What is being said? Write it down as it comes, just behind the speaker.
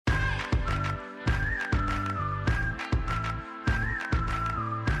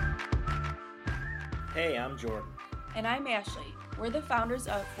Hey, I'm Jordan. And I'm Ashley. We're the founders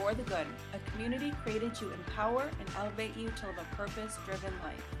of For the Good, a community created to empower and elevate you to live a purpose-driven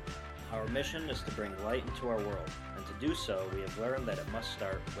life. Our mission is to bring light into our world, and to do so, we have learned that it must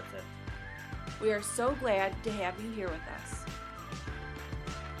start within. We are so glad to have you here with us.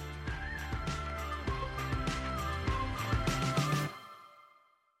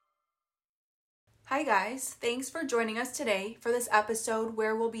 Hi guys, thanks for joining us today for this episode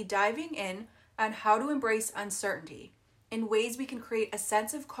where we'll be diving in on how to embrace uncertainty in ways we can create a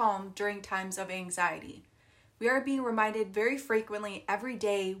sense of calm during times of anxiety. We are being reminded very frequently every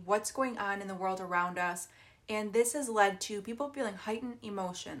day what's going on in the world around us, and this has led to people feeling heightened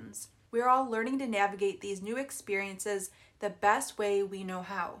emotions. We are all learning to navigate these new experiences the best way we know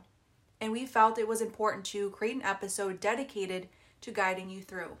how, and we felt it was important to create an episode dedicated to guiding you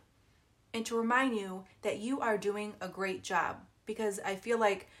through and to remind you that you are doing a great job, because I feel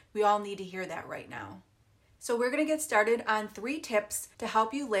like we all need to hear that right now. So we're going to get started on 3 tips to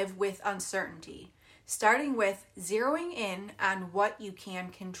help you live with uncertainty, starting with zeroing in on what you can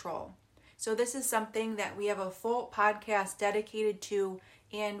control. So this is something that we have a full podcast dedicated to,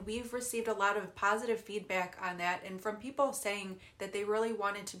 and we've received a lot of positive feedback on that, and from people saying that they really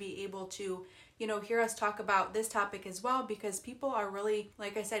wanted to be able to hear us talk about this topic as well, because people are really,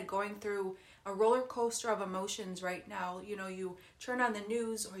 like I said, going through a roller coaster of emotions right now. You turn on the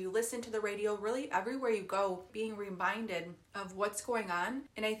news or you listen to the radio, really everywhere you go, being reminded of what's going on.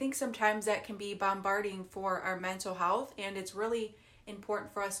 And I think sometimes that can be bombarding for our mental health, and it's really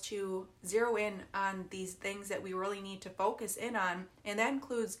important for us to zero in on these things that we really need to focus in on, and that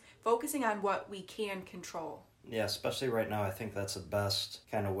includes focusing on what we can control. Yeah, especially right now, I think that's the best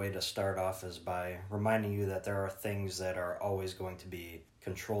kind of way to start off, is by reminding you that there are things that are always going to be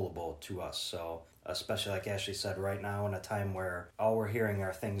controllable to us. So especially like Ashley said, right now in a time where all we're hearing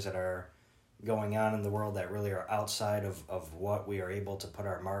are things that are going on in the world that really are outside of what we are able to put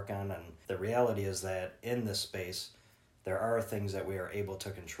our mark on. And the reality is that in this space, there are things that we are able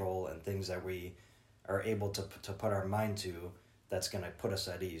to control and things that we are able to put our mind to that's going to put us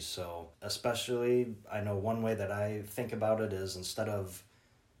at ease. So especially, I know one way that I think about it is, instead of,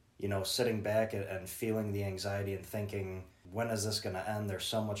 sitting back and feeling the anxiety and thinking, when is this going to end? There's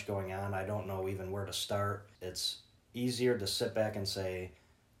so much going on. I don't know even where to start. It's easier to sit back and say,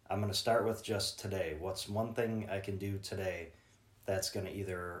 I'm going to start with just today. What's one thing I can do today that's going to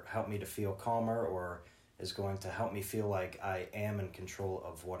either help me to feel calmer or is going to help me feel like I am in control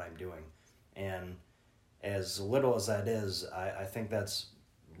of what I'm doing? And as little as that is, I think that's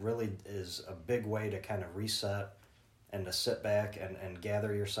really is a big way to kind of reset and to sit back and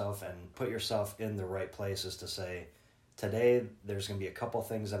gather yourself and put yourself in the right place, is to say, today there's going to be a couple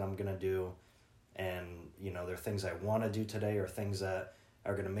things that I'm going to do, and there are things I want to do today, or things that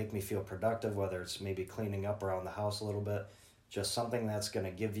are going to make me feel productive, whether it's maybe cleaning up around the house a little bit, just something that's going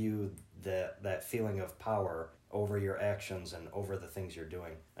to give you that feeling of power over your actions and over the things you're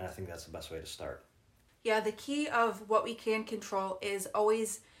doing. And I think that's the best way to start. Yeah, the key of what we can control is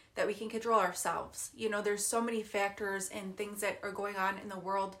always that we can control ourselves. There's so many factors and things that are going on in the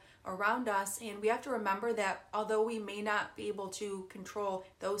world around us, and we have to remember that although we may not be able to control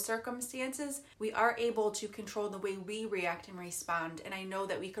those circumstances, we are able to control the way we react and respond. And I know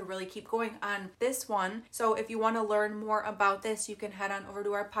that we could really keep going on this one. So if you want to learn more about this, you can head on over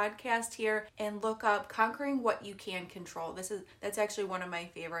to our podcast here and look up Conquering What You Can Control. That's actually one of my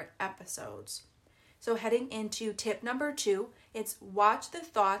favorite episodes. So heading into tip number 2, it's watch the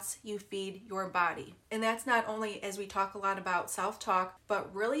thoughts you feed your body. And that's not only as we talk a lot about self-talk,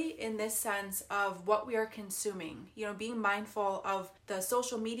 but really in this sense of what we are consuming. Being mindful of the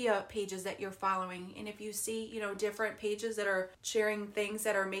social media pages that you're following. And if you see, different pages that are sharing things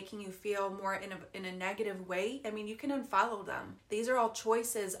that are making you feel more in a negative way, you can unfollow them. These are all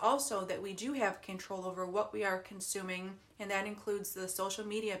choices also that we do have control over what we are consuming. And that includes the social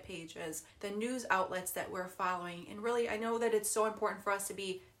media pages, the news outlets that we're following. And really, I know that it's so important for us to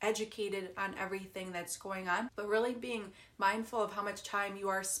be educated on everything that's going on, but really being mindful of how much time you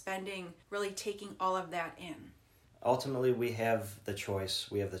are spending really taking all of that in. Ultimately, we have the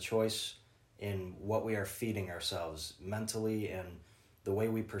choice. We have the choice in what we are feeding ourselves mentally and the way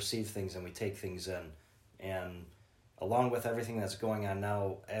we perceive things and we take things in. And along with everything that's going on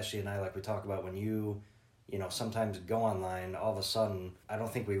now, Ashley and I, like we talk about, when you sometimes go online, all of a sudden, I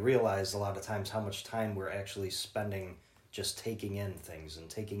don't think we realize a lot of times how much time we're actually spending just taking in things and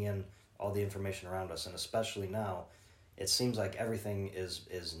taking in all the information around us. And especially now, it seems like everything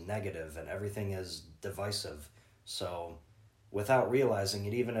is negative and everything is divisive. So without realizing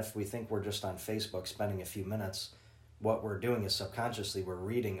it, even if we think we're just on Facebook spending a few minutes, what we're doing is subconsciously we're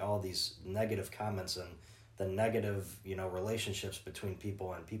reading all these negative comments and the negative, relationships between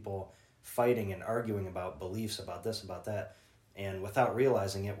people and people fighting and arguing about beliefs, about this, about that. And without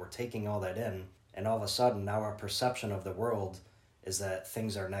realizing it, we're taking all that in. And all of a sudden, now our perception of the world is that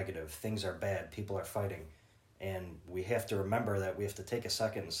things are negative, things are bad, people are fighting. And we have to remember that we have to take a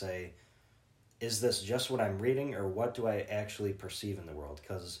second and say, is this just what I'm reading, or what do I actually perceive in the world?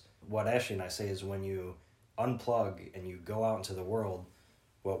 Because what Ashley and I say is when you unplug and you go out into the world,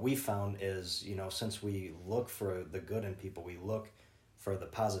 what we found is, since we look for the good in people, we look for the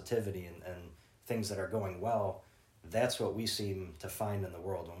positivity and things that are going well, that's what we seem to find in the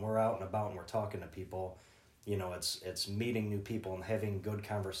world. When we're out and about and we're talking to people, it's meeting new people and having good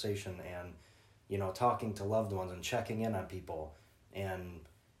conversation and, talking to loved ones and checking in on people and,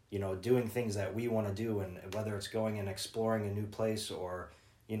 doing things that we want to do, and whether it's going and exploring a new place or,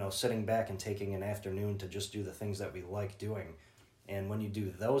 sitting back and taking an afternoon to just do the things that we like doing. And when you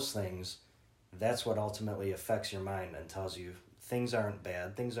do those things, that's what ultimately affects your mind and tells you things aren't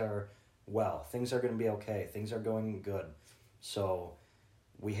bad, things are well, things are going to be okay, things are going good. So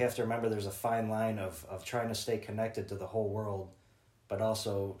we have to remember there's a fine line of trying to stay connected to the whole world, but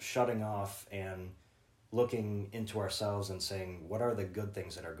also shutting off and looking into ourselves and saying, what are the good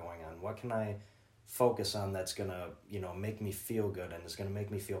things that are going on? What can I focus on that's going to, make me feel good and is going to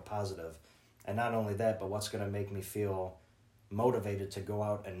make me feel positive? And not only that, but what's going to make me feel motivated to go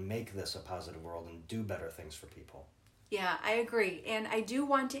out and make this a positive world and do better things for people. Yeah, I agree. And I do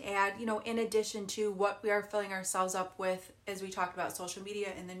want to add, in addition to what we are filling ourselves up with, as we talked about social media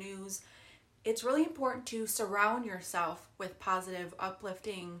and the news, it's really important to surround yourself with positive,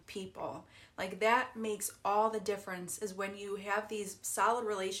 uplifting people. Like, that makes all the difference, is when you have these solid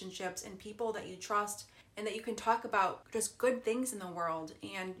relationships and people that you trust and that you can talk about just good things in the world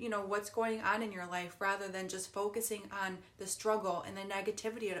and, what's going on in your life, rather than just focusing on the struggle and the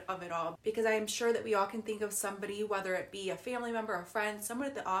negativity of it all. Because I am sure that we all can think of somebody, whether it be a family member, a friend, someone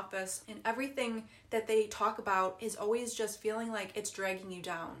at the office, and everything that they talk about is always just feeling like it's dragging you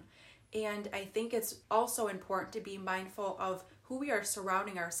down. And I think it's also important to be mindful of who we are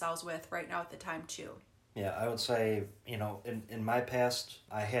surrounding ourselves with right now at the time too. Yeah, I would say, in my past,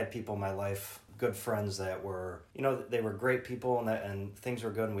 I had people in my life, good friends that were, they were great people and things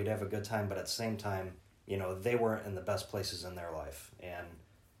were good and we'd have a good time, but at the same time, they weren't in the best places in their life and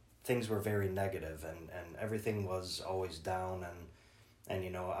things were very negative and everything was always down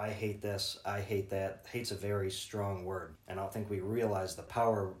and I hate this, I hate that. Hate's a very strong word, and I don't think we realize the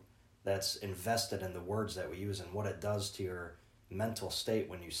power that's invested in the words that we use and what it does to your mental state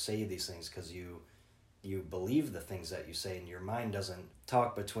when you say these things, because you believe the things that you say and your mind doesn't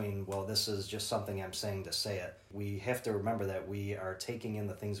talk between, well, this is just something I'm saying to say it. We have to remember that we are taking in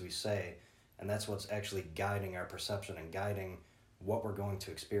the things we say, and that's what's actually guiding our perception and guiding what we're going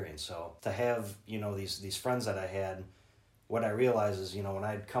to experience. So to have, these friends that I had, what I realized is, when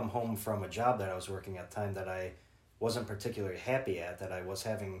I'd come home from a job that I was working at the time that I wasn't particularly happy at, that I was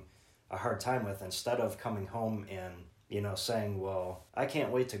having a hard time with, instead of coming home and saying, well, I can't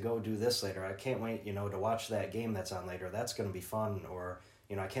wait to go do this later. I can't wait, to watch that game that's on later. That's going to be fun. Or,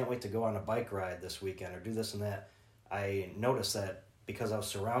 I can't wait to go on a bike ride this weekend or do this and that. I noticed that because I was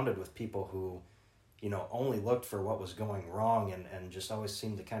surrounded with people who, only looked for what was going wrong and just always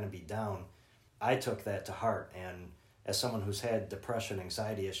seemed to kind of be down, I took that to heart. And as someone who's had depression,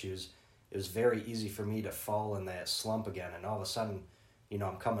 anxiety issues, it was very easy for me to fall in that slump again. And all of a sudden,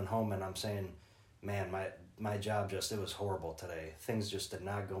 I'm coming home and I'm saying, man, my job it was horrible today. Things just did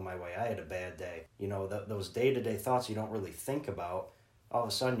not go my way. I had a bad day. Those day-to-day thoughts you don't really think about, all of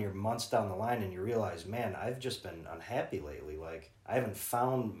a sudden you're months down the line and you realize, man, I've just been unhappy lately. Like, I haven't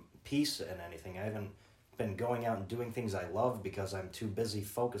found peace in anything. I haven't been going out and doing things I love because I'm too busy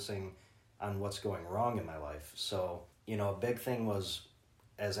focusing on what's going wrong in my life. So, a big thing was,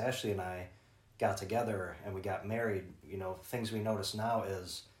 as Ashley and I got together and we got married, things we notice now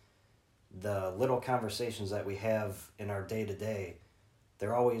is the little conversations that we have in our day-to-day,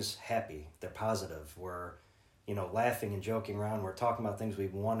 they're always happy, they're positive. We're, laughing and joking around. We're talking about things we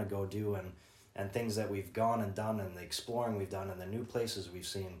want to go do and things that we've gone and done and the exploring we've done and the new places we've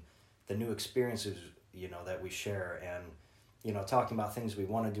seen, the new experiences, that we share and, talking about things we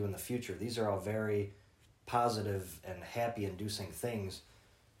want to do in the future. These are all very positive and happy-inducing things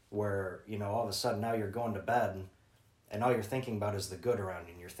where, all of a sudden now you're going to bed and all you're thinking about is the good around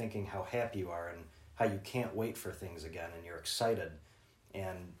you, and you're thinking how happy you are and how you can't wait for things again, and you're excited.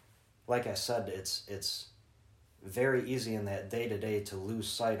 And like I said, it's very easy in that day-to-day to lose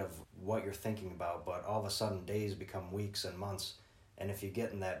sight of what you're thinking about, but all of a sudden days become weeks and months, and if you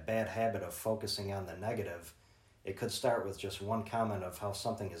get in that bad habit of focusing on the negative, It could start with just one comment of how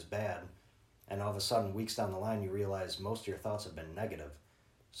something is bad, and all of a sudden, weeks down the line, you realize most of your thoughts have been negative.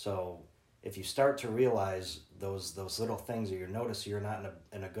 So if you start to realize those little things, or you notice you're not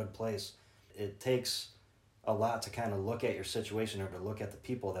in a good place, it takes a lot to kind of look at your situation or to look at the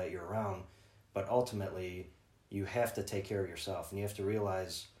people that you're around. But ultimately, you have to take care of yourself, and you have to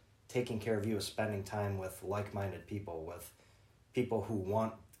realize taking care of you is spending time with like-minded people, with people who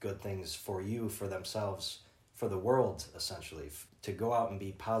want good things for you, for themselves, for the world, essentially, to go out and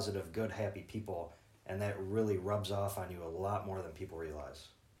be positive, good, happy people, and that really rubs off on you a lot more than people realize.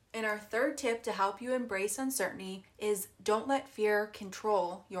 And our third tip to help you embrace uncertainty is don't let fear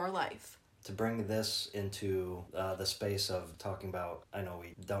control your life. To bring this into the space of talking about, I know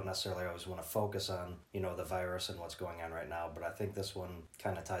we don't necessarily always want to focus on, the virus and what's going on right now, but I think this one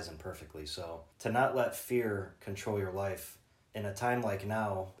kind of ties in perfectly. So to not let fear control your life in a time like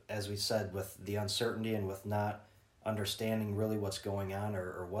now, as we said, with the uncertainty and with not understanding really what's going on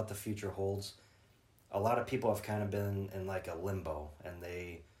or what the future holds, a lot of people have kind of been in like a limbo, and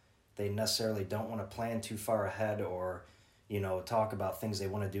they necessarily don't want to plan too far ahead or talk about things they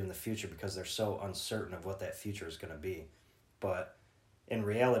want to do in the future because they're so uncertain of what that future is going to be. But in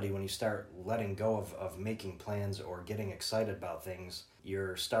reality, when you start letting go of making plans or getting excited about things,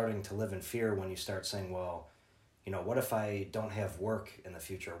 you're starting to live in fear when you start saying, well, what if I don't have work in the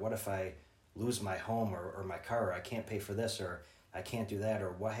future? What if I lose my home or my car, or I can't pay for this, or I can't do that,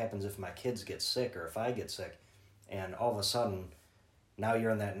 or what happens if my kids get sick or if I get sick? And all of a sudden, now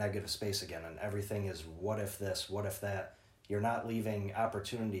you're in that negative space again, and everything is what if this, what if that. You're not leaving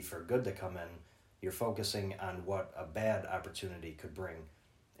opportunity for good to come in. You're focusing on what a bad opportunity could bring.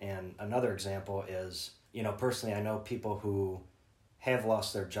 And another example is, personally, I know people who have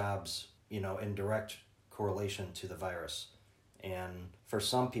lost their jobs, in direct correlation to the virus. And for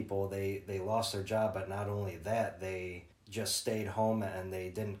some people, they lost their job, but not only that, they just stayed home and they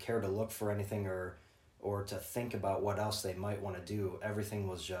didn't care to look for anything or to think about what else they might want to do. Everything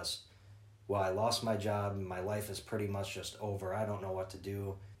was just, well, I lost my job, my life is pretty much just over, I don't know what to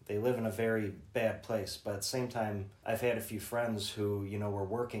do. They live in a very bad place, but at the same time, I've had a few friends who, were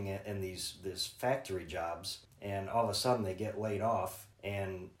working in these factory jobs, and all of a sudden they get laid off.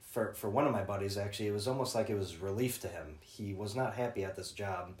 And for one of my buddies, actually, it was almost like it was relief to him. He was not happy at this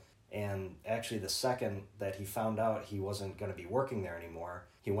job, and actually the second that he found out he wasn't going to be working there anymore,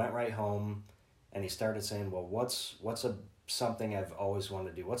 he went right home and he started saying, well, what's something I've always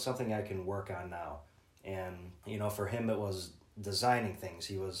wanted to do? What's something I can work on now? And, for him, it was designing things.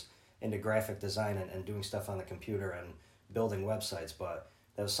 He was into graphic design and doing stuff on the computer and building websites, but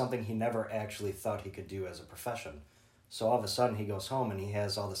that was something he never actually thought he could do as a profession. So all of a sudden he goes home and he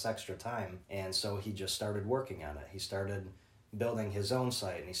has all this extra time, and so he just started working on it. He started building his own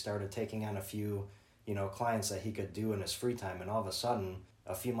site, and he started taking on a few, clients that he could do in his free time, and all of a sudden,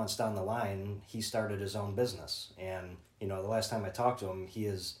 a few months down the line, he started his own business. And, the last time I talked to him, he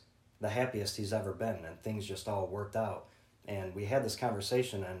is the happiest he's ever been, and things just all worked out. And we had this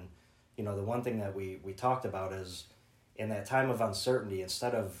conversation, and, the one thing that we talked about is, in that time of uncertainty,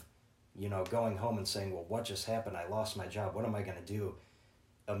 instead of, going home and saying, well, what just happened? I lost my job. What am I going to do?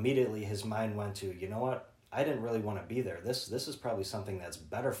 Immediately his mind went to, you know what? I didn't really want to be there. This is probably something that's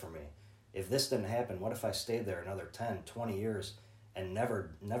better for me. If this didn't happen, what if I stayed there another 10, 20 years and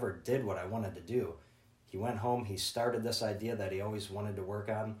never did what I wanted to do? He went home, he started this idea that he always wanted to work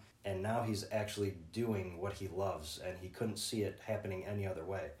on, and now he's actually doing what he loves, and he couldn't see it happening any other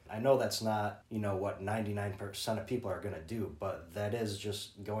way. I know that's not, what 99% of people are going to do, but that is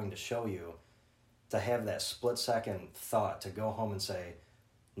just going to show you to have that split-second thought to go home and say,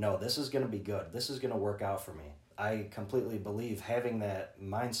 no, this is going to be good. This is going to work out for me. I completely believe having that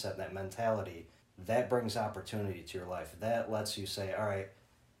mindset, that mentality, that brings opportunity to your life. That lets you say, all right,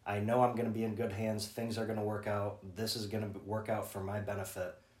 I know I'm going to be in good hands. Things are going to work out. This is going to work out for my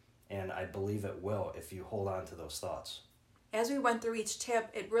benefit. And I believe it will if you hold on to those thoughts. As we went through each tip,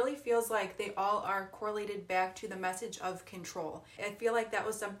 it really feels like they all are correlated back to the message of control. I feel like that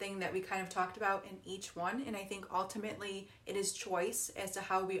was something that we kind of talked about in each one. And I think ultimately it is choice as to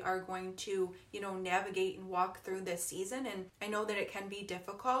how we are going to, navigate and walk through this season. And I know that it can be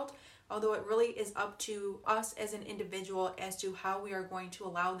difficult, although it really is up to us as an individual as to how we are going to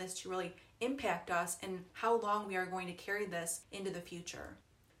allow this to really impact us and how long we are going to carry this into the future.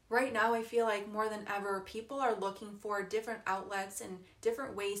 Right now, I feel like more than ever, people are looking for different outlets and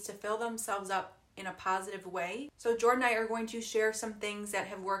different ways to fill themselves up in a positive way. So Jordan and I are going to share some things that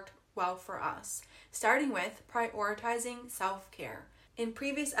have worked well for us, starting with prioritizing self-care. In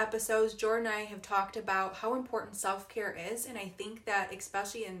previous episodes, Jordan and I have talked about how important self-care is, and I think that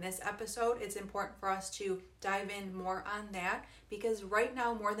especially in this episode, it's important for us to dive in more on that, because right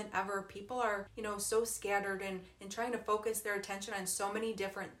now more than ever, people are, so scattered and trying to focus their attention on so many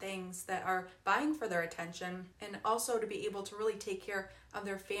different things that are vying for their attention, and also to be able to really take care of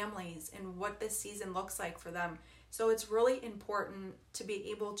their families and what this season looks like for them. So it's really important to be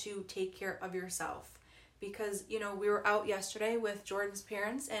able to take care of yourself. Because, we were out yesterday with Jordan's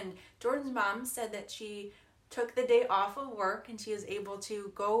parents, and Jordan's mom said that she took the day off of work and she was able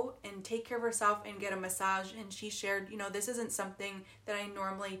to go and take care of herself and get a massage. And she shared, this isn't something that I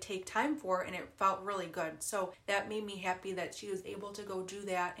normally take time for, and it felt really good. So that made me happy that she was able to go do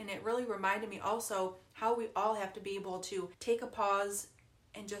that. And it really reminded me also how we all have to be able to take a pause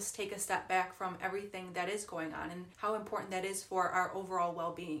and just take a step back from everything that is going on, and how important that is for our overall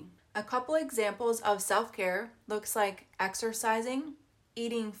well-being. A couple examples of self-care looks like exercising,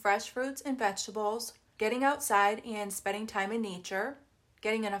 eating fresh fruits and vegetables, getting outside and spending time in nature,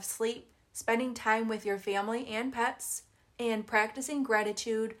 getting enough sleep, spending time with your family and pets, and practicing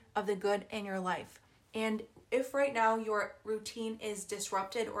gratitude of the good in your life. And if right now your routine is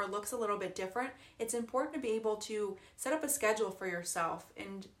disrupted or looks a little bit different, it's important to be able to set up a schedule for yourself.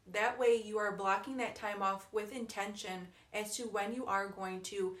 And that way you are blocking that time off with intention as to when you are going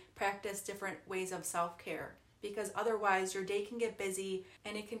to practice different ways of self-care. Because otherwise your day can get busy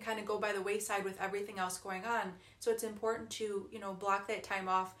and it can kind of go by the wayside with everything else going on. So it's important to, block that time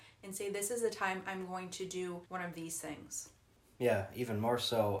off and say, this is the time I'm going to do one of these things. Yeah, even more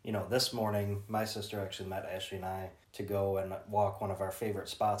so, this morning, my sister actually met Ashley and I to go and walk one of our favorite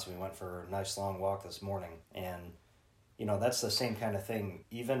spots. We went for a nice long walk this morning. And, that's the same kind of thing.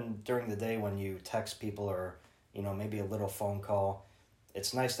 Even during the day when you text people or, maybe a little phone call,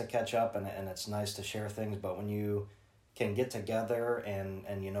 it's nice to catch up and it's nice to share things. But when you can get together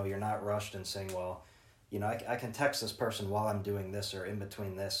and you're not rushed and saying, well, I can text this person while I'm doing this or in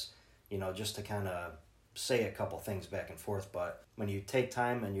between this, just to kind of say a couple things back and forth. But when you take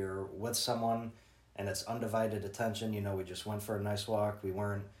time and you're with someone and it's undivided attention, we just went for a nice walk. We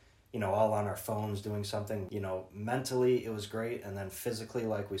weren't, all on our phones doing something. Mentally it was great, and then physically,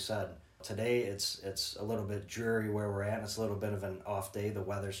 like we said, today it's a little bit dreary where we're at, and it's a little bit of an off day. The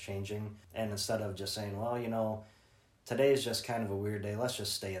weather's changing, and instead of just saying, well, today is just kind of a weird day, let's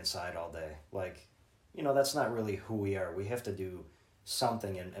just stay inside all day. Like, that's not really who we are. We have to do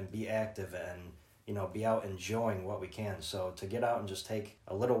something and be active and be out enjoying what we can. So to get out and just take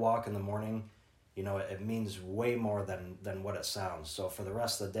a little walk in the morning, it means way more than what it sounds. So for the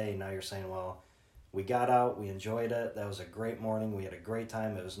rest of the day, now you're saying, well, we got out, we enjoyed it, that was a great morning, we had a great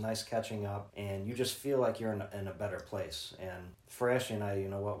time, it was nice catching up, and you just feel like you're in a better place. And for Ashley and I,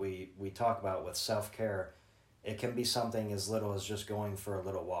 what we talk about with self-care, it can be something as little as just going for a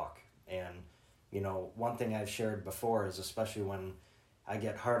little walk. And, one thing I've shared before is, especially when I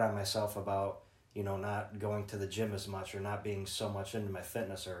get hard on myself about not going to the gym as much or not being so much into my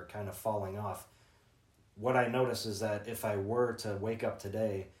fitness or kind of falling off, what I notice is that if I were to wake up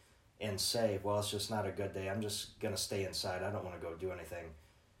today and say, well, it's just not a good day, I'm just going to stay inside, I don't want to go do anything,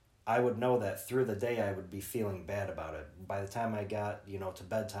 I would know that through the day I would be feeling bad about it. By the time I got, to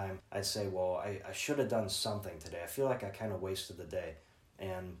bedtime, I'd say, well, I should have done something today. I feel like I kind of wasted the day.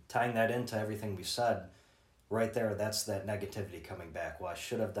 And tying that into everything we said, right there, that's that negativity coming back. Well, I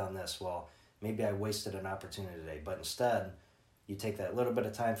should have done this. Well, maybe I wasted an opportunity today. But instead, you take that little bit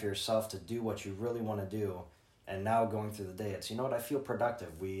of time for yourself to do what you really want to do. And now going through the day, it's, I feel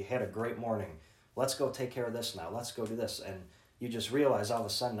productive. We had a great morning. Let's go take care of this now. Let's go do this. And you just realize all of a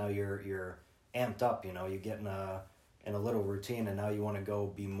sudden now you're amped up. You get in a little routine, and now you want to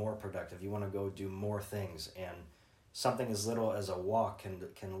go be more productive. You want to go do more things. And something as little as a walk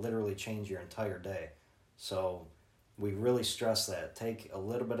can literally change your entire day. So we really stress that. Take a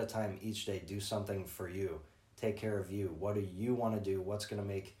little bit of time each day. Do something for you. Take care of you. What do you want to do? What's going to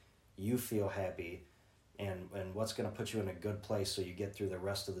make you feel happy? And what's going to put you in a good place so you get through the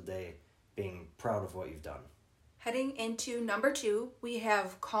rest of the day being proud of what you've done. Heading into number 2, we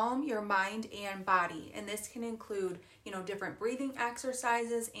have calm your mind and body. And this can include, different breathing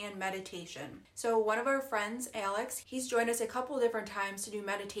exercises and meditation. So one of our friends, Alex, he's joined us a couple different times to do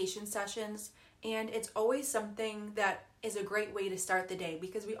meditation sessions. And it's always something that is a great way to start the day,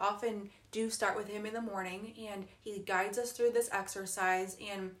 because we often do start with him in the morning and he guides us through this exercise.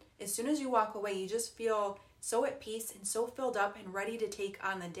 And as soon as you walk away, you just feel so at peace and so filled up and ready to take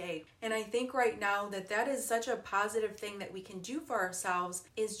on the day. And I think right now that is such a positive thing that we can do for ourselves,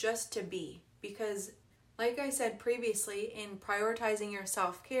 is just to be. Because Like I said previously, in prioritizing your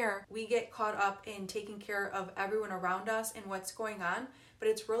self-care, we get caught up in taking care of everyone around us and what's going on, but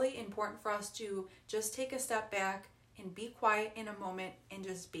it's really important for us to just take a step back and be quiet in a moment and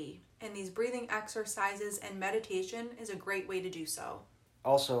just be. And these breathing exercises and meditation is a great way to do so.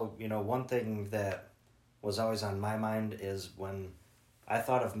 Also, one thing that was always on my mind is when I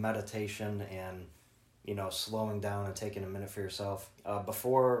thought of meditation and, slowing down and taking a minute for yourself.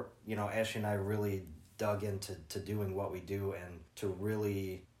 Before, Ashley and I really dug into doing what we do and to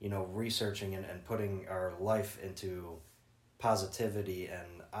really, researching and putting our life into positivity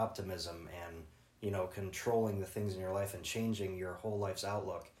and optimism and, controlling the things in your life and changing your whole life's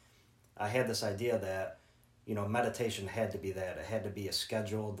outlook. I had this idea that, meditation had to be that. It had to be a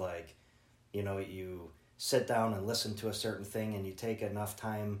scheduled, you sit down and listen to a certain thing and you take enough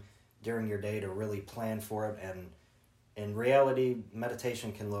time during your day to really plan for it. And in reality,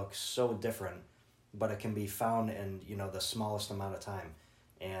 meditation can look so different, but it can be found in, the smallest amount of time.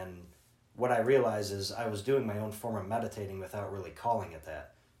 And what I realized is I was doing my own form of meditating without really calling it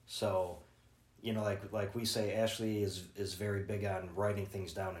that. So, like we say, Ashley is very big on writing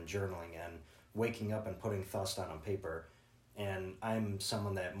things down and journaling and waking up and putting thoughts down on paper. And I'm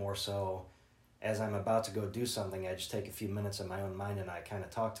someone that more so, as I'm about to go do something, I just take a few minutes in my own mind and I kind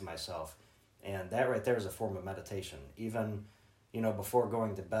of talk to myself. And that right there is a form of meditation. Even, before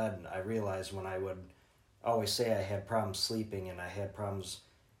going to bed, I realized when I would always say I had problems sleeping and I had problems,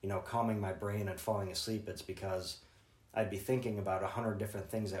 calming my brain and falling asleep, it's because I'd be thinking about 100 different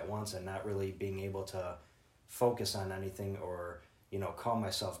things at once and not really being able to focus on anything or, calm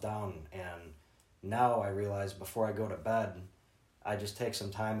myself down. And now I realize before I go to bed, I just take some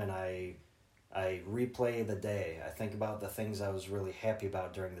time and I replay the day. I think about the things I was really happy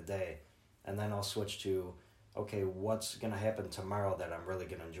about during the day. And then I'll switch to, okay, what's going to happen tomorrow that I'm really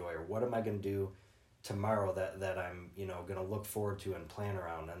going to enjoy? Or what am I going to do tomorrow that I'm, going to look forward to and plan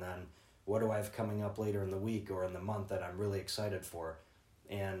around? And then what do I have coming up later in the week or in the month that I'm really excited for?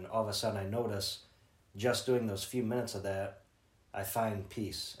 And all of a sudden I notice just doing those few minutes of that, I find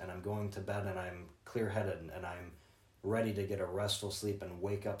peace and I'm going to bed and I'm clear-headed and I'm ready to get a restful sleep and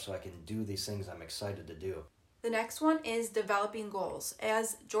wake up so I can do these things I'm excited to do. The next one is developing goals.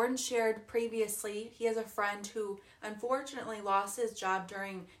 As Jordan shared previously, he has a friend who unfortunately lost his job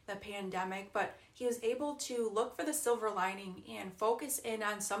during the pandemic, but he was able to look for the silver lining and focus in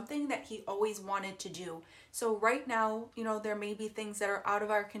on something that he always wanted to do. So right now, there may be things that are out of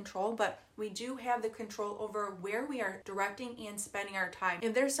our control, but we do have the control over where we are directing and spending our time.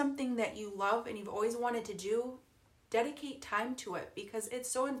 If there's something that you love and you've always wanted to do, dedicate time to it, because it's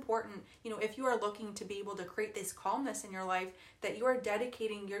so important, if you are looking to be able to create this calmness in your life, that you are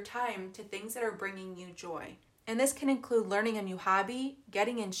dedicating your time to things that are bringing you joy. And this can include learning a new hobby,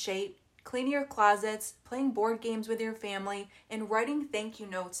 getting in shape, cleaning your closets, playing board games with your family, and writing thank you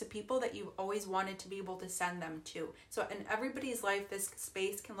notes to people that you've always wanted to be able to send them to. So in everybody's life, this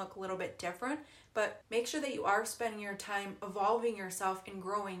space can look a little bit different, but make sure that you are spending your time evolving yourself and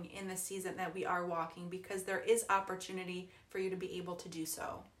growing in the season that we are walking, because there is opportunity for you to be able to do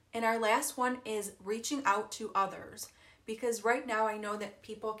so. And our last one is reaching out to others, because right now I know that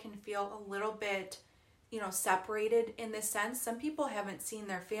people can feel a little bit separated in this sense. Some people haven't seen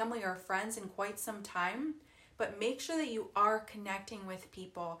their family or friends in quite some time, but make sure that you are connecting with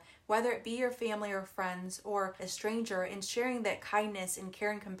people, whether it be your family or friends or a stranger, and sharing that kindness and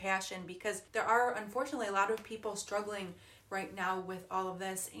care and compassion, because there are unfortunately a lot of people struggling right now with all of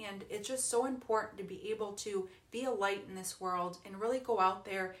this, and it's just so important to be able to be a light in this world and really go out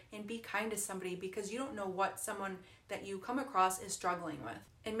there and be kind to somebody, because you don't know what someone that you come across is struggling with.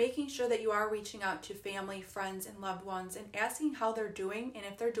 And making sure that you are reaching out to family, friends, and loved ones and asking how they're doing and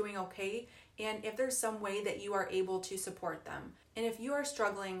if they're doing okay, and if there's some way that you are able to support them. And if you are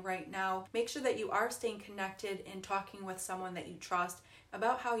struggling right now, make sure that you are staying connected and talking with someone that you trust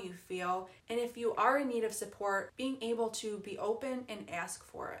about how you feel. And if you are in need of support, being able to be open and ask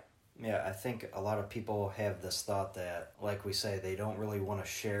for it. Yeah, I think a lot of people have this thought that, like we say, they don't really want to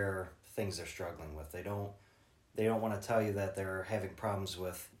share things they're struggling with. They don't want to tell you that they're having problems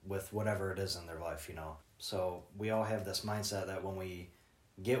with whatever it is in their life, So we all have this mindset that when we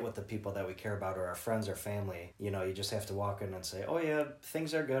get with the people that we care about, or our friends or family, you just have to walk in and say, oh yeah,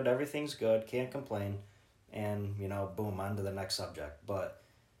 things are good, everything's good, can't complain, and, boom, on to the next subject. But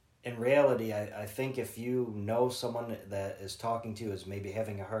in reality, I think if you know someone that is talking to you is maybe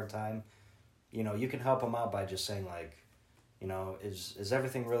having a hard time, you can help them out by just saying, like, is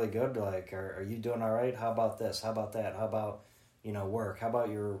everything really good? Like, are you doing all right? How about this? How about that? How about, work? How about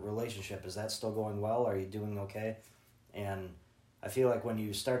your relationship? Is that still going well? Are you doing okay? And I feel like when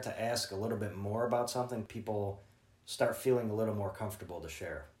you start to ask a little bit more about something, people start feeling a little more comfortable to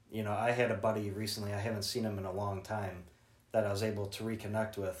share. You know, I had a buddy recently, I haven't seen him in a long time, that I was able to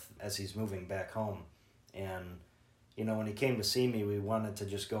reconnect with as he's moving back home. And, you know, when he came to see me, we wanted to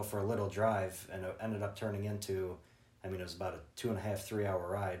just go for a little drive, and it ended up turning into, it was about a 2.5, 3 hour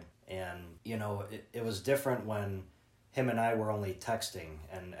ride. And, you know, it was different when him and I were only texting,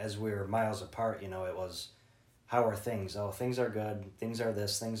 and as we were miles apart, you know, it was, how are things? Oh, things are good, things are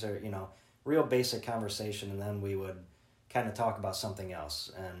this, things are, you know, real basic conversation, and then we would kind of talk about something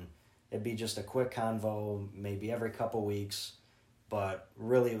else. And it'd be just a quick convo, maybe every couple weeks, but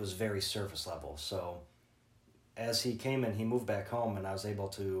really it was very surface level. So as he came in, he moved back home, and I was able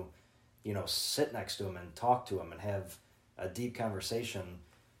to, you know, sit next to him and talk to him and have a deep conversation.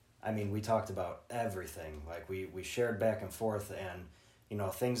 I mean, we talked about everything. Like, we shared back and forth, and, you know,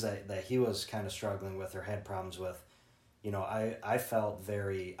 things that he was kind of struggling with or had problems with. You know, I felt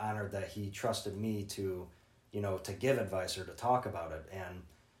very honored that he trusted me to, you know, to give advice or to talk about it. And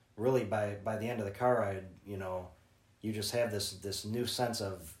really by the end of the car ride, you know, you just have this new sense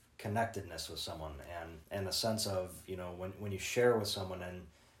of connectedness with someone, and a sense of, you know, when you share with someone and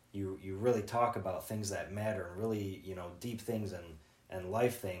you really talk about things that matter, and really, you know, deep things and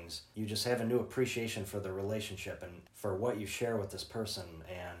life things, you just have a new appreciation for the relationship and for what you share with this person.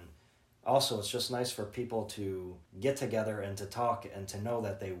 And also, it's just nice for people to get together and to talk and to know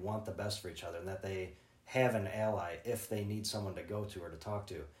that they want the best for each other, and that they have an ally if they need someone to go to or to talk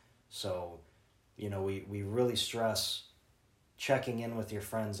to. So, you know, we really stress checking in with your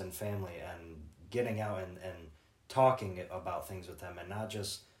friends and family and getting out and talking about things with them, and not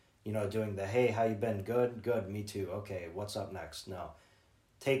just, you know, doing the, hey, how you been? Good, me too. Okay, what's up next? No.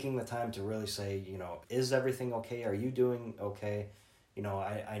 Taking the time to really say, you know, is everything okay? Are you doing okay? You know,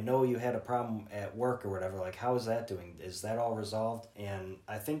 I know you had a problem at work or whatever. Like, how is that doing? Is that all resolved? And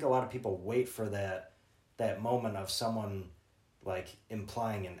I think a lot of people wait for that moment of someone, like,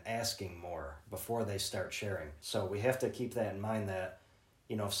 implying and asking more before they start sharing. So we have to keep that in mind, that,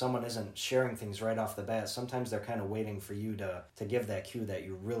 you know, if someone isn't sharing things right off the bat, sometimes they're kind of waiting for you to give that cue that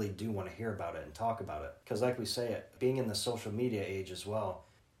you really do want to hear about it and talk about it. Because like we say, being in the social media age as well,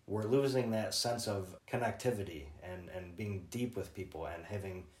 we're losing that sense of connectivity and being deep with people and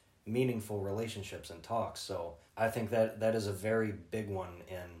having meaningful relationships and talks. So I think that is a very big one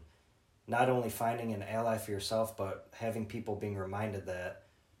in not only finding an ally for yourself, but having people being reminded that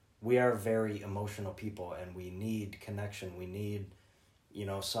we are very emotional people and we need connection. We need, you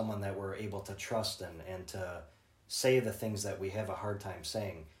know, someone that we're able to trust and to say the things that we have a hard time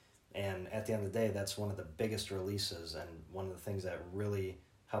saying. And at the end of the day, that's one of the biggest releases and one of the things that really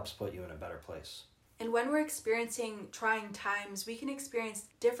helps put you in a better place. And when we're experiencing trying times, we can experience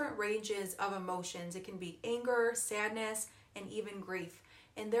different ranges of emotions. It can be anger, sadness, and even grief.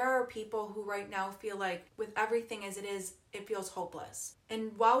 And there are people who right now feel like with everything as it is, it feels hopeless.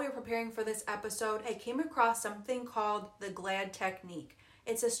 And while we were preparing for this episode, I came across something called the GLAD technique.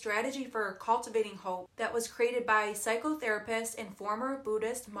 It's a strategy for cultivating hope that was created by psychotherapist and former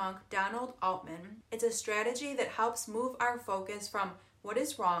Buddhist monk Donald Altman. It's a strategy that helps move our focus from what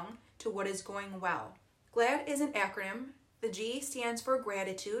is wrong to what is going well. GLAD is an acronym. The G stands for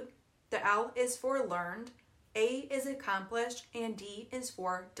gratitude, the L is for learned, A is accomplished, and D is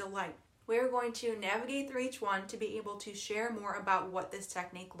for delight. We're going to navigate through each one to be able to share more about what this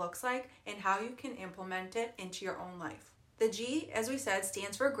technique looks like and how you can implement it into your own life. The G, as we said,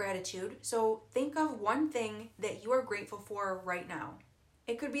 stands for gratitude, so think of one thing that you are grateful for right now.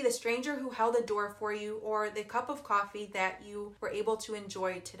 It could be the stranger who held the door for you or the cup of coffee that you were able to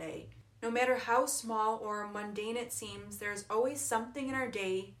enjoy today. No matter how small or mundane it seems, there's always something in our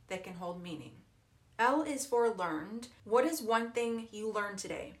day that can hold meaning. L is for learned. What is one thing you learned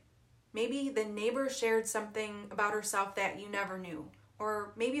today? Maybe the neighbor shared something about herself that you never knew,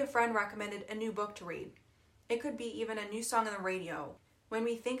 or maybe a friend recommended a new book to read. It could be even a new song on the radio. When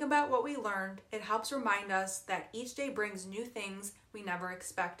we think about what we learned, it helps remind us that each day brings new things we never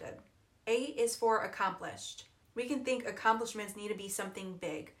expected. A is for accomplished. We can think accomplishments need to be something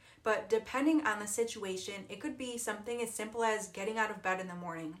big, but depending on the situation, it could be something as simple as getting out of bed in the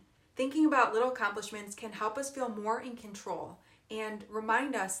morning. Thinking about little accomplishments can help us feel more in control and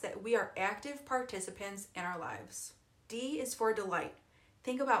remind us that we are active participants in our lives. D is for delight.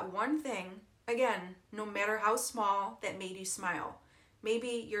 Think about one thing, again, no matter how small, that made you smile.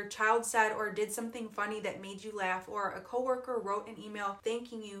 Maybe your child said or did something funny that made you laugh, or a coworker wrote an email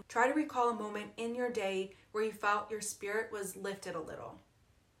thanking you. Try to recall a moment in your day where you felt your spirit was lifted a little.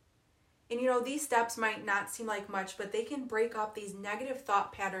 And these steps might not seem like much, but they can break up these negative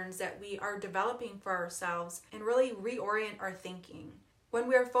thought patterns that we are developing for ourselves and really reorient our thinking. When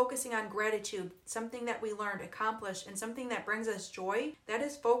we are focusing on gratitude, something that we learned, accomplished, and something that brings us joy, that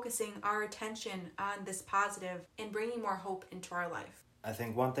is focusing our attention on this positive and bringing more hope into our life. I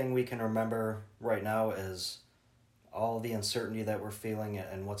think one thing we can remember right now is all the uncertainty that we're feeling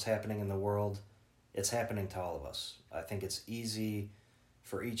and what's happening in the world. It's happening to all of us. I think it's easy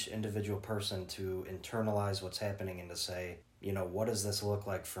for each individual person to internalize what's happening and to say, what does this look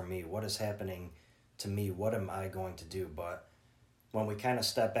like for me? What is happening to me? What am I going to do? But when we kind of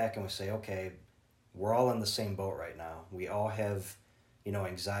step back and we say, okay, we're all in the same boat right now. We all have,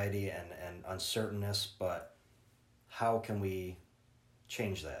 anxiety and uncertainness, but how can we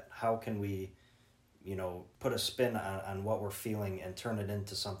change that? How can we, put a spin on what we're feeling and turn it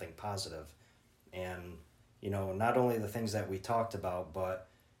into something positive? And, not only the things that we talked about, but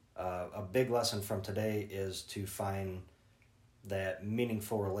a big lesson from today is to find that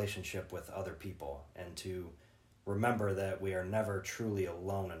meaningful relationship with other people and to remember that we are never truly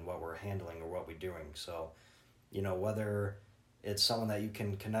alone in what we're handling or what we're doing. So, whether it's someone that you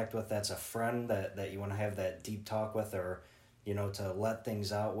can connect with that's a friend that you want to have that deep talk with, or, to let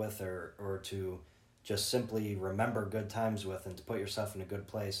things out with, or to just simply remember good times with and to put yourself in a good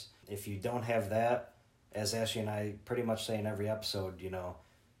place. If you don't have that, as Ashley and I pretty much say in every episode,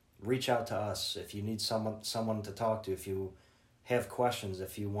 reach out to us. If you need someone to talk to, if you have questions,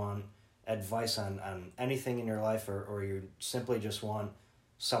 if you want advice on anything in your life, or you simply just want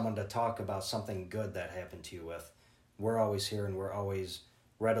someone to talk about something good that happened to you with, we're always here and we're always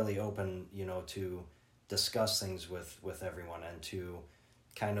readily open, to discuss things with everyone and to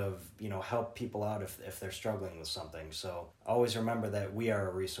kind of, help people out if they're struggling with something. So always remember that we are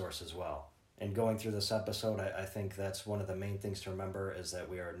a resource as well. And going through this episode, I think that's one of the main things to remember, is that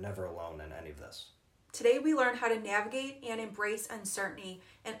we are never alone in any of this. Today we learned how to navigate and embrace uncertainty,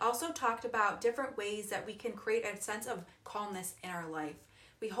 and also talked about different ways that we can create a sense of calmness in our life.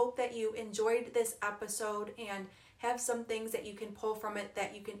 We hope that you enjoyed this episode and have some things that you can pull from it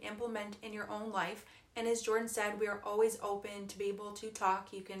that you can implement in your own life. And as Jordan said, we are always open to be able to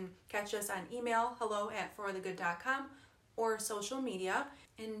talk. You can catch us on email, hello@forthegood.com, or social media,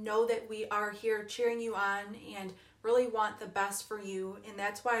 and know that we are here cheering you on and really want the best for you. And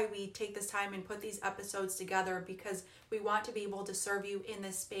that's why we take this time and put these episodes together, because we want to be able to serve you in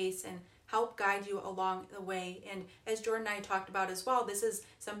this space and help guide you along the way. And as Jordan and I talked about as well, this is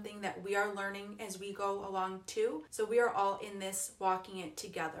something that we are learning as we go along too. So we are all in this, walking it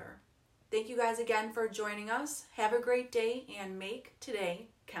together. Thank you guys again for joining us. Have a great day and make today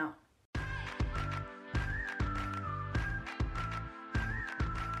count.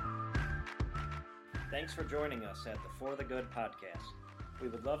 Thanks for joining us at the For the Good podcast. We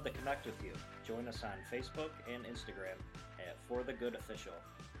would love to connect with you. Join us on Facebook and Instagram at For the Good Official,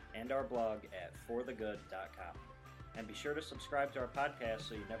 and our blog at forthegood.com. And be sure to subscribe to our podcast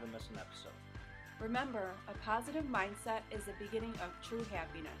so you never miss an episode. Remember, a positive mindset is the beginning of true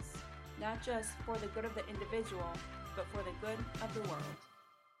happiness, not just for the good of the individual, but for the good of the world.